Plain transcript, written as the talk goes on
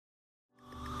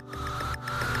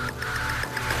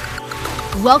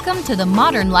Welcome to the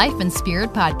Modern Life and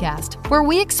Spirit Podcast, where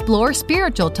we explore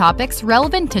spiritual topics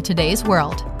relevant to today's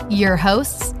world. Your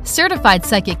hosts, certified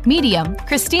psychic medium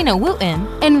Christina Wooten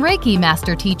and Reiki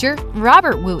master teacher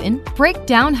Robert Wooten, break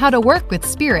down how to work with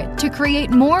spirit to create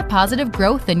more positive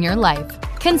growth in your life.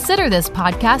 Consider this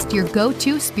podcast your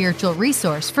go-to spiritual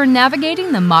resource for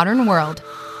navigating the modern world.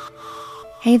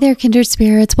 Hey there, kindred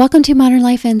spirits. Welcome to Modern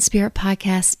Life and Spirit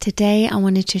Podcast. Today, I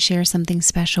wanted to share something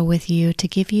special with you to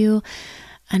give you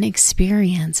an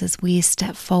experience as we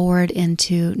step forward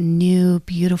into new,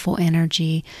 beautiful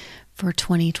energy for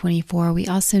 2024. We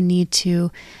also need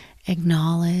to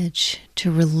acknowledge, to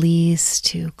release,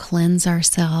 to cleanse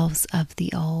ourselves of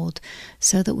the old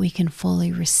so that we can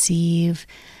fully receive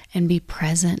and be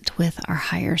present with our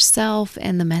higher self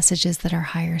and the messages that our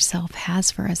higher self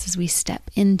has for us as we step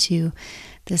into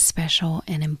this special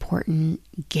and important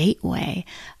gateway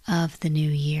of the new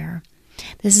year.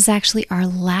 This is actually our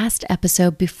last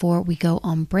episode before we go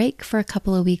on break for a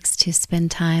couple of weeks to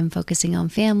spend time focusing on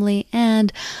family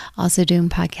and also doing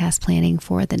podcast planning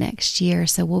for the next year.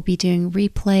 So we'll be doing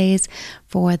replays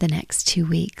for the next 2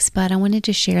 weeks. But I wanted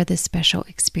to share this special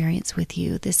experience with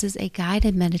you. This is a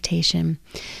guided meditation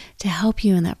to help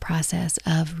you in that process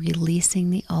of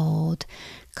releasing the old,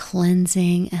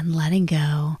 cleansing and letting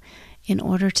go, in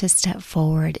order to step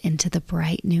forward into the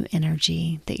bright new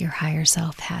energy that your higher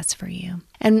self has for you.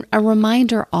 And a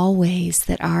reminder always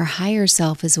that our higher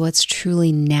self is what's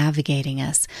truly navigating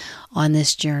us on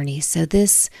this journey. So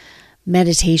this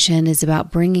meditation is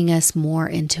about bringing us more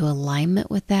into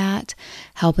alignment with that,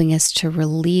 helping us to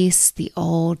release the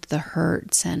old, the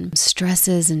hurts and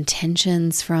stresses and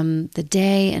tensions from the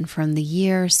day and from the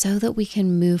year so that we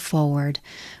can move forward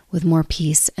with more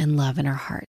peace and love in our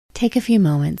heart. Take a few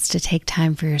moments to take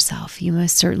time for yourself. You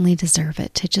most certainly deserve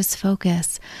it to just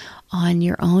focus on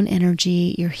your own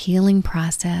energy, your healing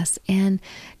process, and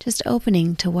just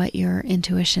opening to what your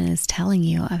intuition is telling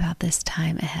you about this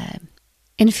time ahead.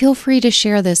 And feel free to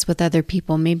share this with other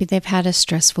people. Maybe they've had a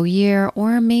stressful year,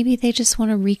 or maybe they just want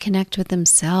to reconnect with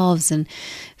themselves and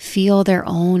feel their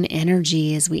own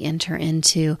energy as we enter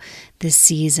into this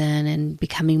season and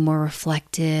becoming more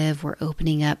reflective. We're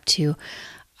opening up to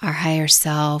our higher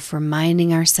self,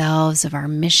 reminding ourselves of our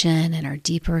mission and our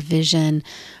deeper vision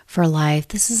for life.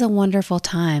 This is a wonderful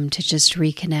time to just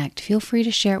reconnect. Feel free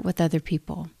to share it with other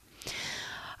people.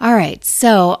 All right,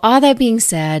 so all that being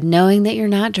said, knowing that you're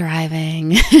not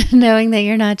driving, knowing that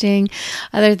you're not doing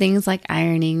other things like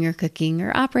ironing or cooking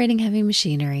or operating heavy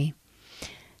machinery,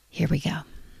 here we go.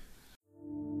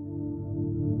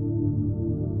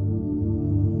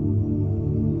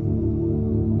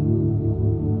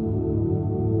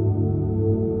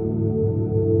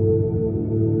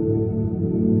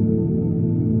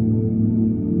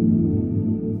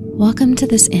 Welcome to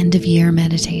this end of year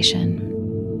meditation.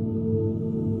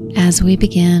 As we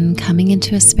begin coming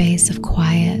into a space of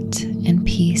quiet and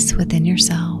peace within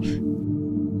yourself,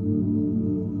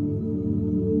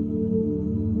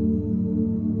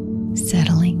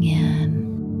 settling in,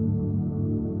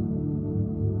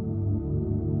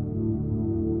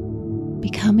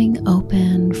 becoming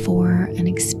open for an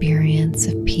experience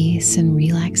of peace and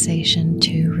relaxation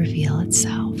to reveal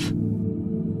itself.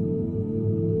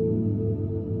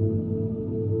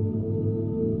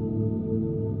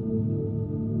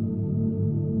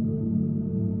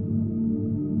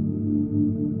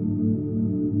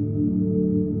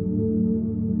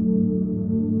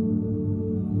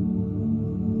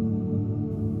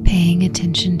 Paying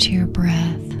attention to your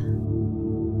breath,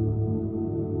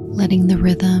 letting the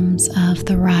rhythms of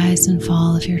the rise and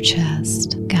fall of your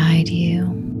chest guide you,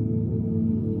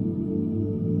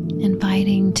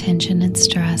 inviting tension and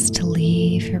stress to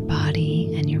leave your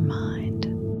body and your mind.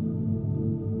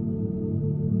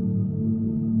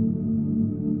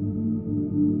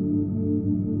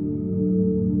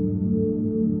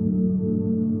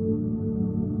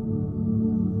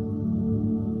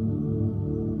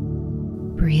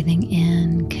 Breathing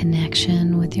in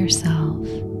connection with yourself,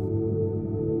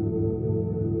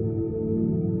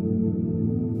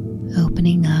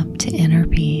 opening up to inner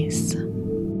peace.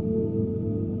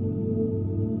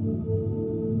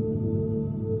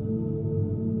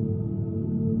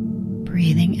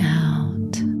 Breathing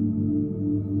out,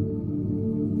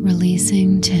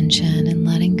 releasing tension and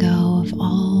letting go of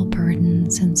all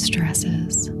burdens and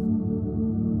stresses.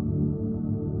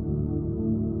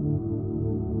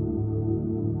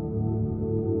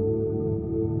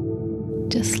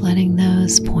 Just letting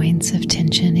those points of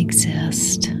tension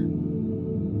exist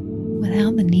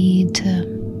without the need to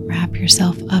wrap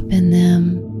yourself up in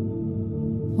them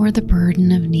or the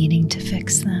burden of needing to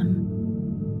fix them.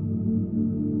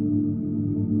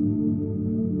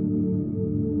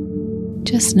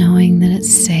 Just knowing that it's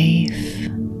safe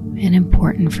and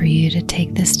important for you to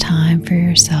take this time for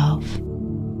yourself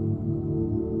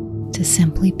to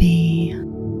simply be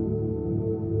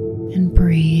and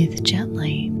breathe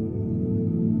gently.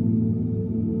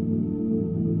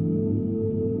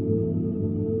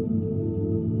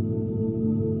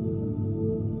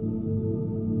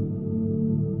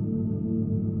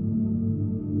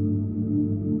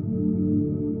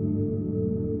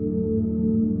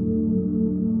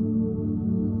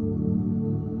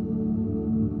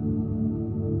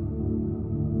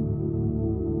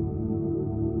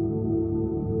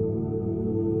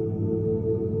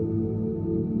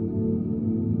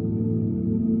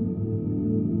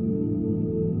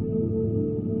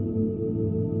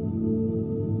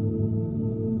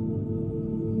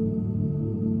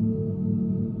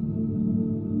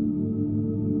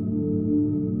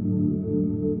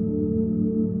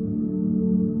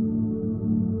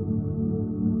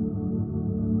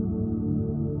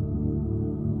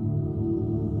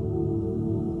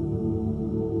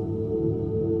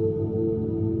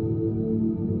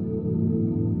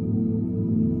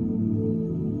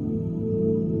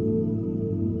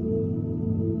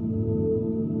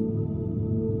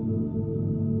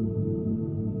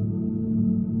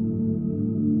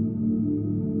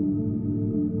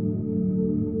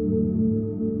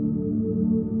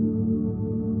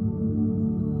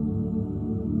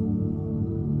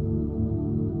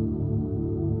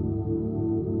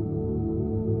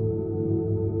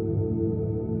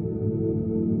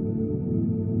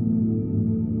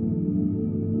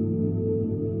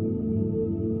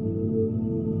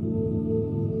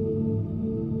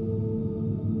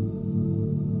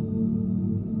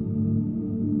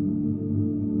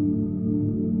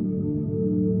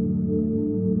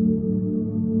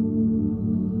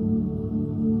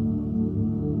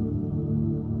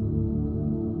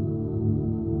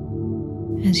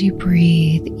 As you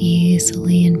breathe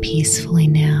easily and peacefully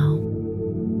now,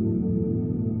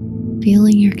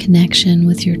 feeling your connection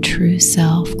with your true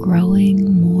self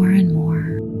growing more and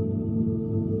more.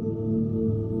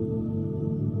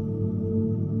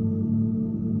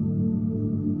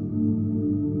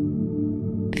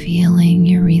 Feeling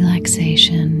your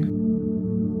relaxation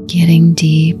getting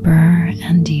deeper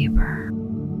and deeper.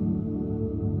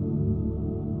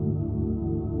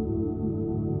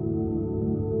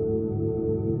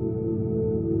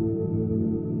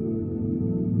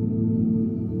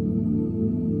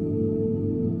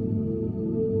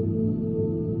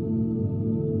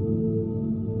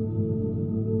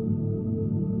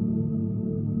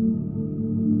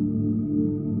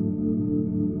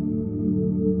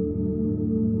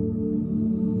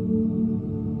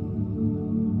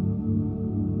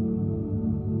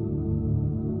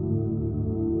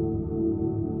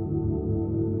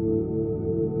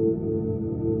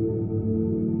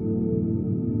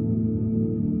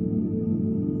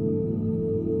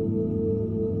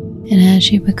 And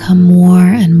as you become more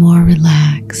and more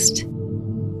relaxed,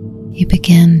 you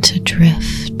begin to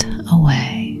drift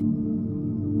away.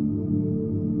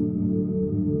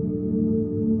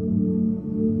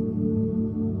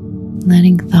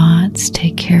 Letting thoughts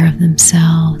take care of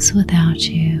themselves without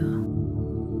you.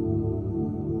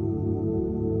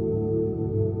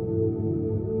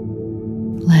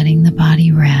 Letting the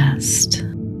body rest.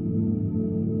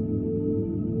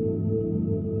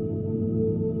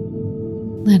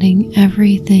 Letting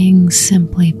everything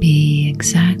simply be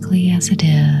exactly as it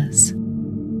is,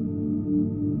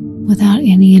 without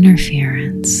any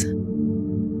interference.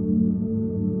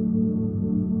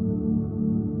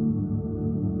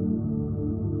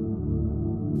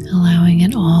 Allowing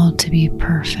it all to be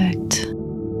perfect,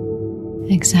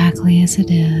 exactly as it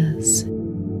is,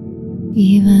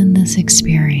 even this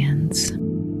experience.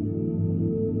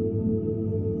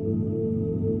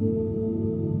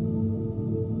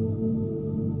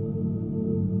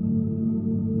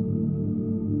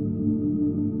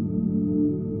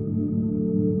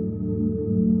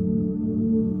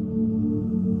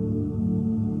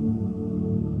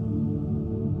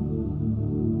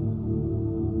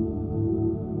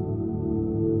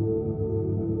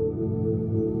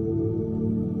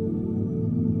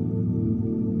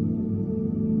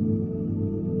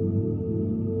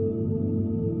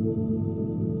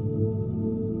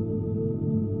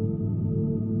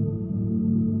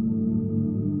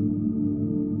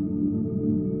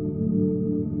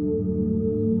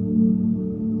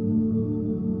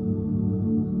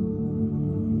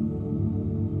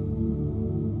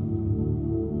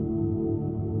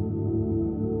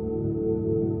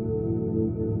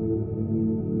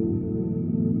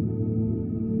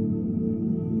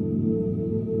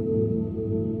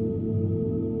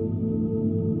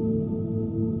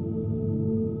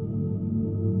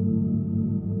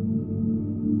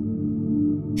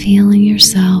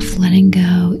 yourself letting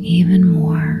go even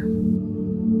more.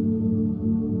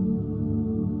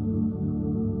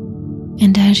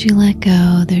 And as you let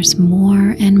go, there's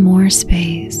more and more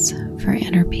space for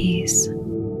inner peace.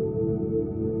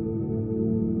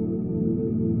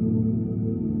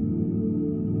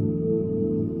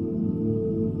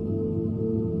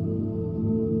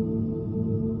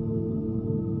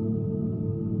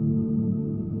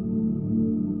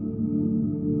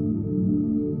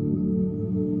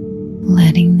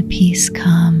 Letting the peace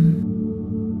come,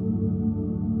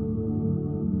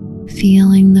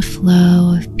 feeling the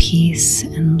flow of peace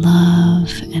and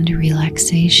love and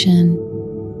relaxation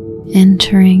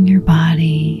entering your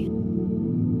body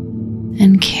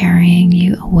and carrying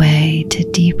you away to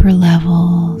deeper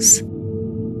levels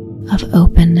of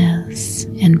openness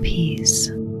and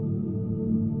peace.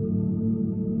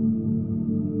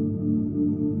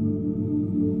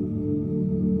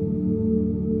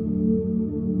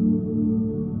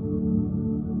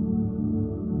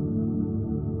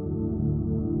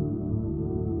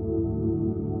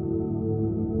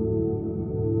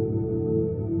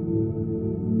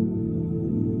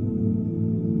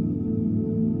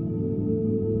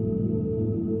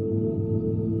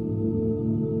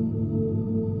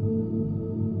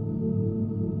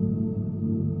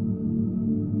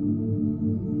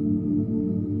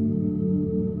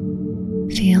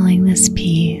 Feeling this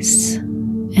peace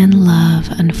and love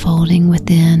unfolding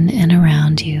within and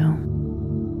around you.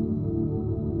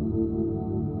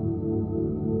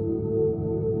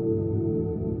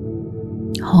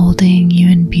 Holding you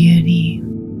in beauty,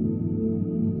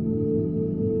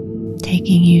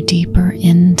 taking you deeper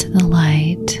into the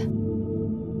light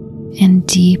and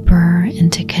deeper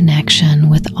into connection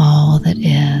with all that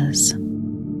is.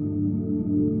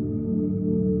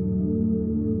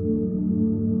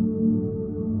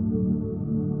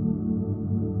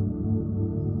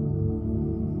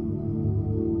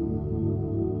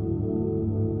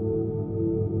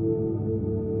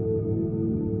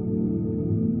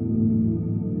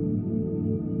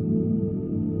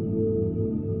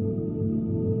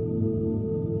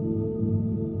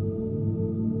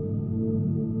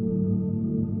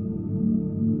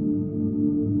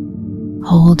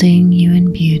 Holding you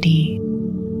in beauty,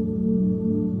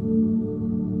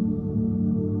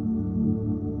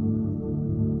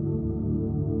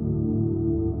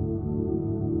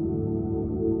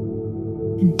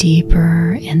 and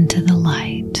deeper into the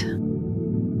light.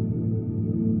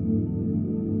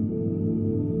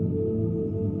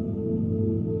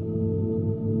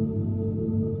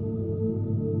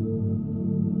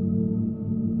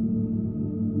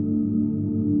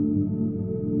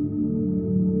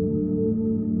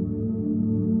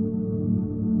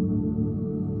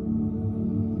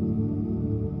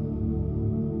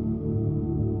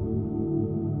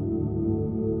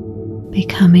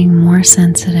 Becoming more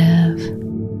sensitive,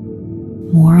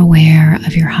 more aware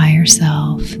of your higher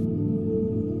self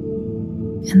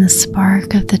and the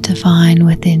spark of the divine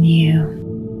within you.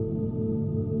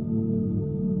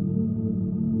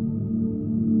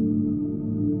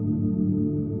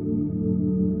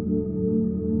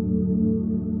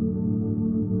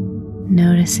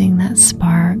 Noticing that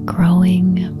spark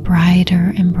growing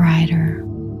brighter and brighter,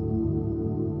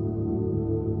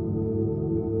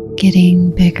 getting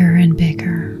bigger and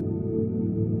bigger.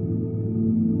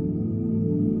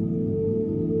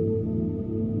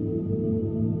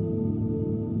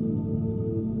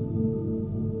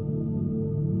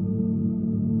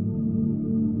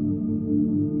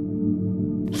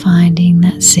 Finding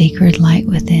that sacred light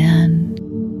within,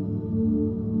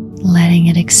 letting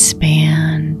it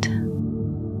expand.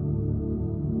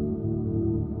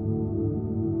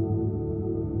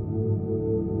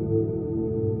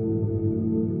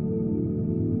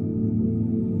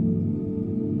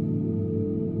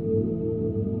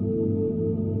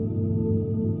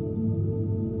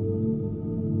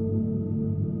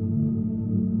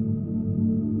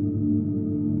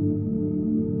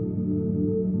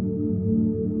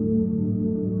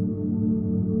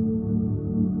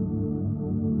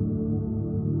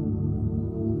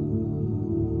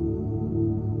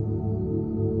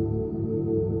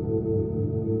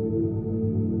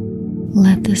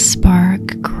 Let the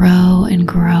spark grow and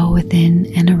grow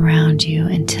within and around you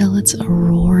until it's a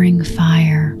roaring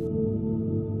fire.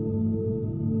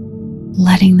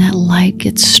 Letting that light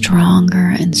get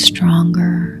stronger and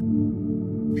stronger,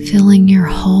 filling your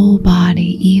whole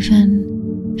body,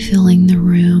 even filling the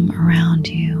room around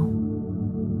you.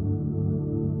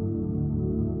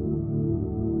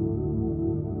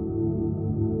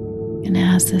 And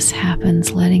as this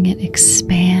happens, letting it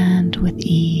expand with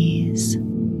ease.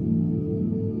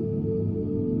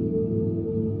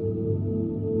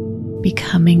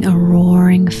 becoming a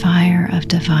roaring fire of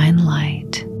divine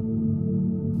light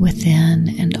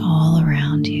within and all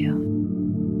around you.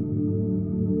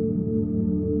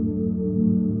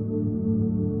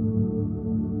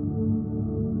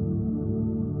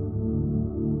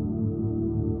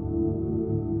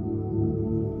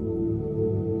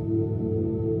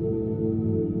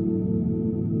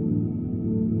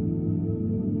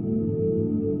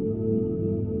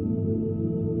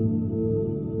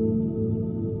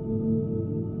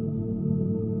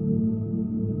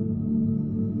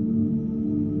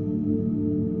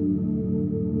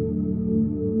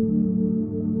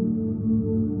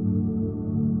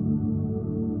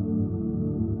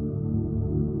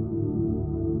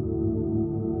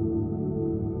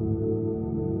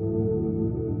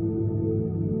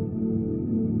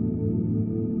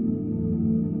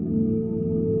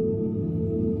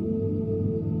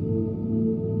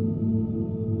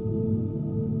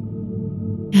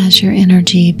 As your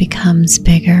energy becomes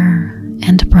bigger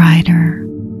and brighter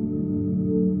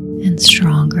and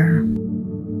stronger,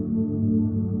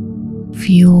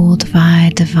 fueled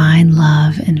by divine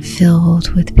love and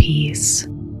filled with peace,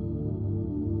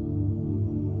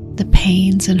 the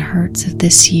pains and hurts of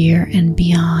this year and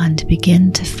beyond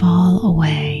begin to fall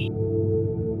away,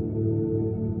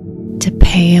 to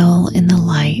pale in the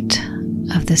light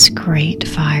of this great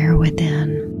fire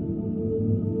within.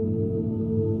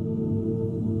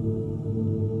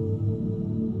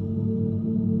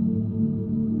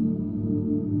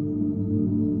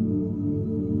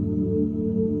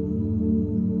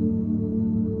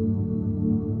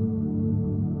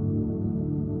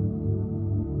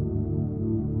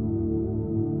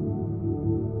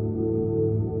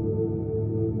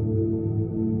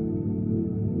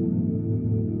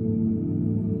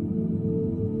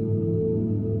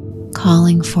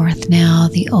 Calling forth now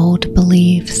the old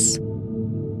beliefs,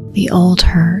 the old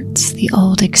hurts, the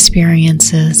old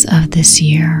experiences of this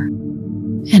year,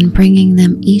 and bringing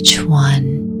them each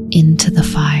one into the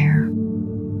fire.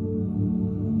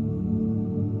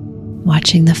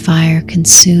 Watching the fire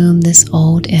consume this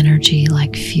old energy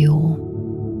like fuel,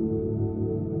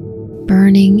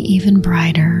 burning even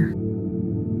brighter,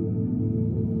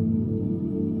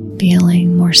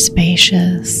 feeling more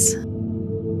spacious,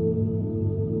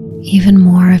 even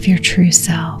more of your true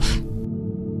self.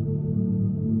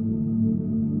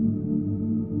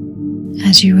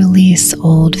 As you release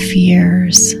old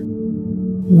fears,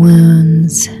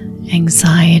 wounds,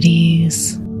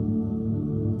 anxieties,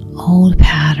 old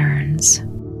patterns,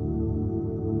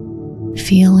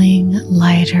 feeling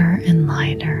lighter and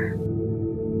lighter.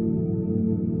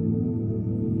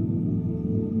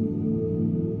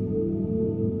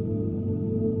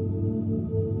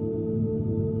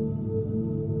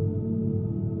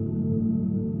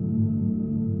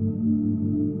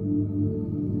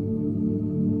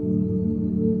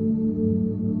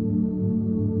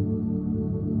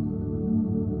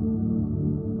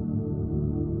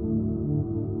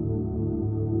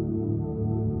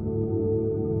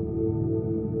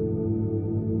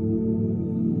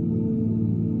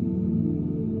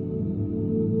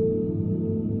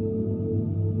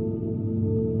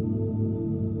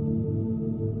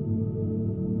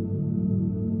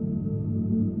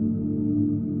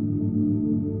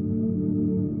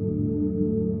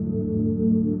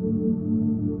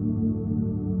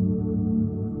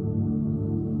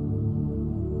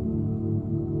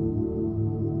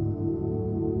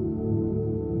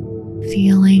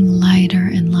 Feeling lighter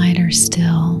and lighter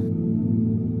still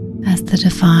as the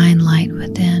divine light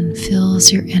within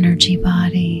fills your energy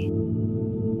body,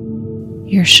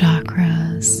 your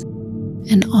chakras,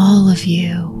 and all of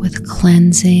you with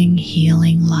cleansing,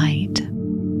 healing light.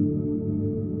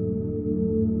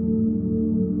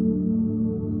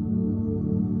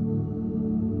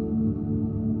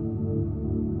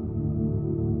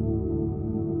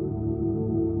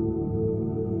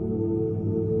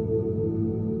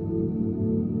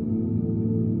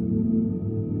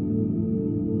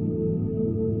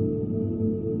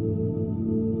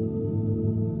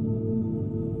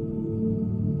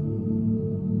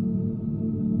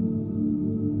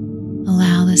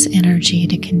 Allow this energy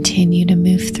to continue to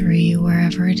move through you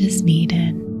wherever it is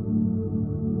needed.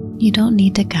 You don't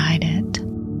need to guide it.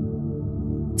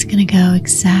 It's going to go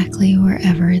exactly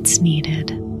wherever it's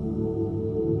needed,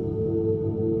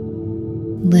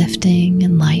 lifting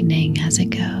and lightening as it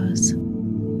goes.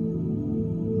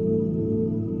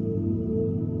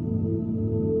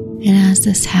 And as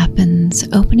this happens,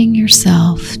 opening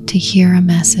yourself to hear a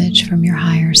message from your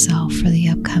higher self for the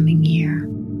upcoming year.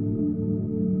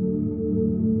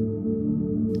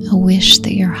 A wish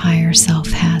that your higher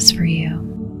self has for you.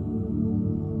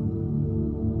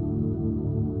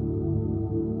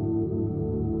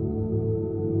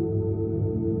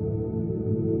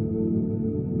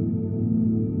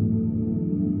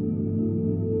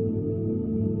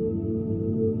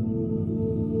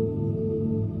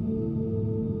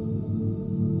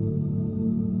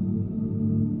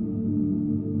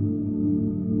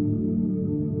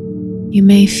 You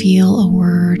may feel a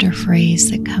word or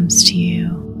phrase that comes to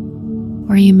you,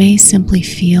 or you may simply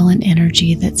feel an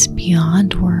energy that's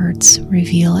beyond words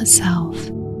reveal itself.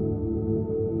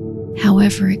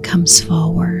 However it comes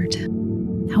forward,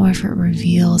 however it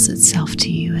reveals itself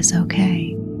to you is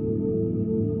okay.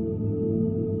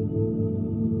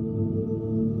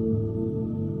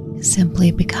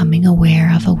 Simply becoming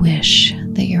aware of a wish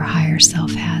that your higher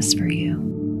self has for you.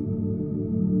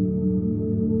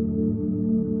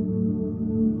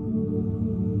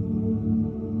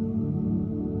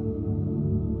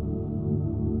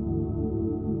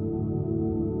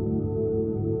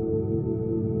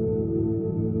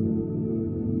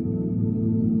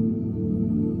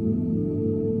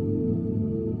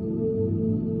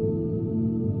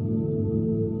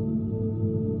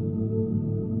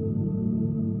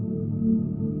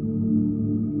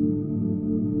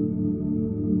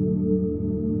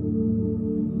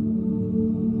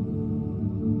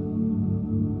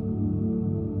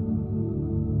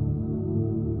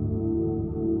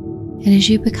 And as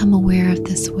you become aware of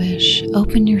this wish,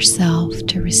 open yourself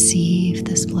to receive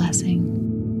this blessing.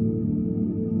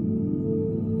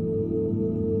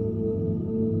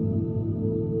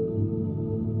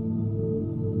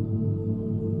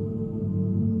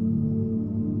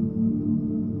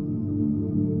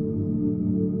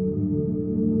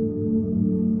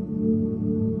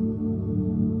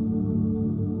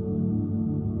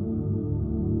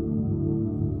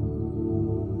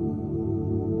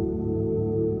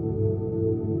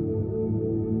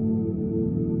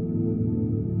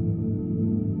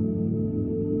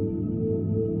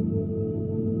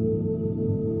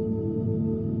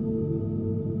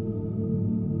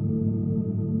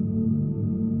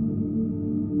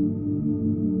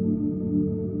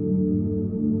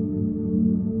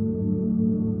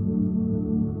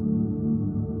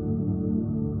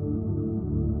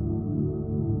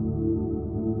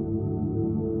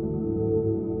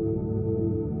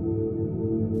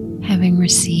 Having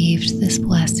received this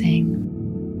blessing,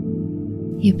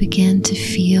 you begin to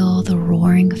feel the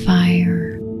roaring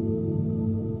fire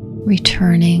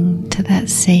returning to that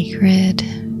sacred,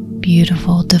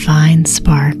 beautiful, divine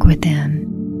spark within.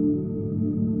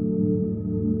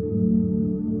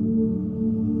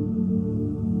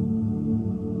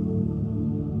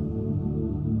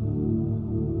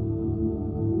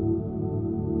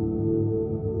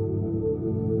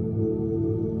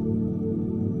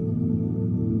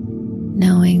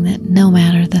 Knowing that no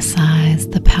matter the size,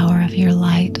 the power of your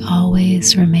light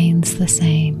always remains the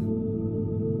same.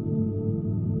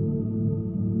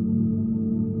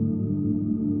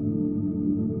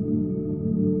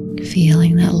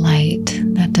 Feeling that light,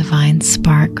 that divine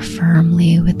spark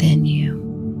firmly within you.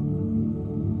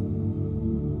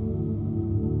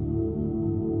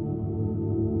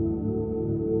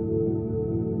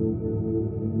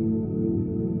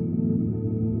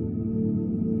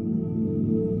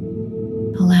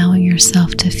 Allowing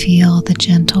yourself to feel the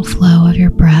gentle flow of your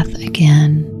breath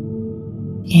again,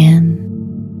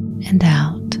 in and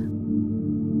out.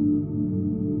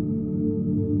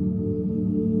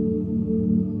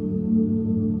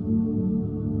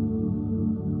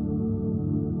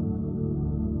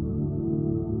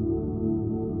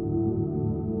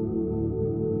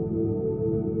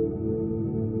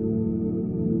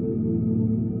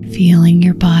 Feeling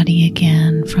your body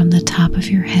again from the top of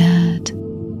your head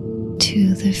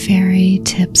to the very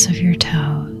tips of your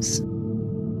toes.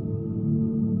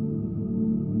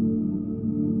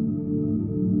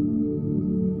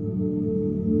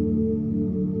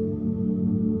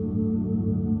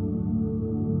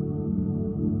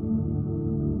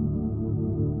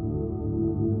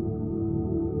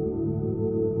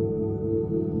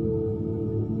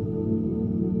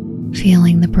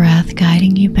 Feeling the breath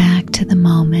guiding you back to the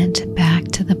moment, back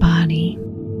to the body.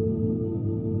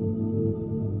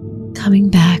 Coming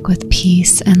back with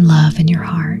peace and love in your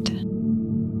heart.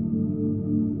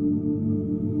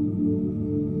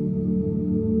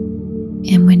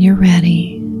 And when you're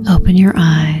ready, open your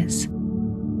eyes,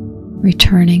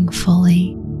 returning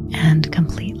fully and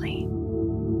completely.